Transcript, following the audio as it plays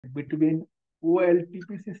between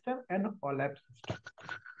OLTP system and OLAP system.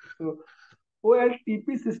 So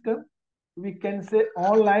OLTP system, we can say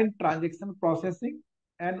online transaction processing,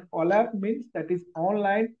 and OLAP means that is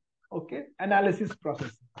online, okay, analysis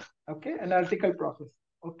processing, okay, analytical process,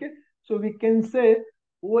 okay. So we can say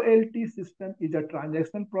OLT system is a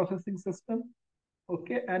transactional processing system,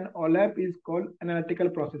 okay, and OLAP is called analytical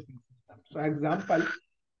processing system. So example,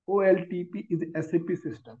 OLTP is SAP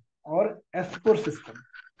system or S4 system,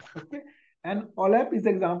 okay, and OLAP is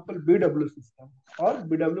example BW system or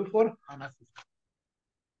BW4 HANA system,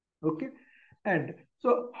 okay. And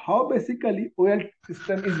so how basically OL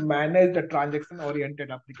system is managed a transaction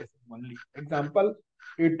oriented application only. Example,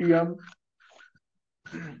 ATM,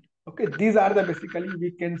 okay, these are the basically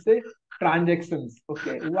we can say transactions,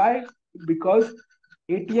 okay. Why? Because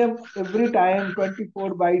ATM every time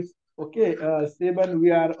 24 by okay 7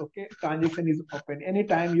 we are okay, transaction is open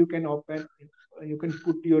anytime, you can open, you can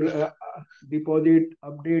put your deposit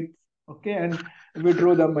updates, okay, and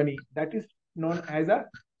withdraw the money. That is known as a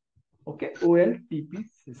okay OLTP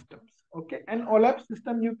systems, okay. And OLAP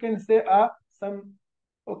system you can say some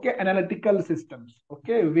okay analytical systems,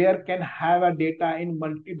 okay, where can have a data in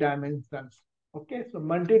multi dimensions, okay. So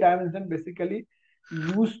multi dimension basically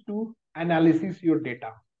used to analysis your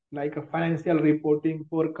data like a financial reporting,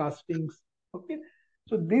 forecastings, okay.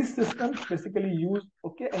 So these systems basically use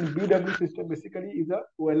okay, and BW system basically is a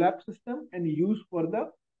OLAP system and used for the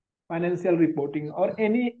financial reporting or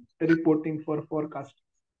any reporting for forecasting,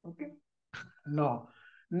 okay. Now,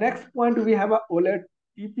 next point we have a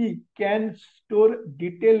OLTP can store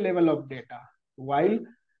detailed level of data, while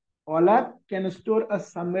OLAP can store a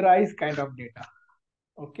summarized kind of data.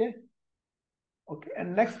 Okay. Okay.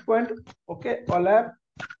 And next point, okay,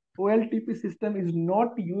 OLTP system is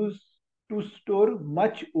not used to store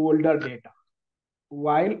much older data,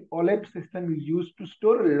 while OLAP system is used to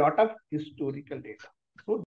store a lot of historical data.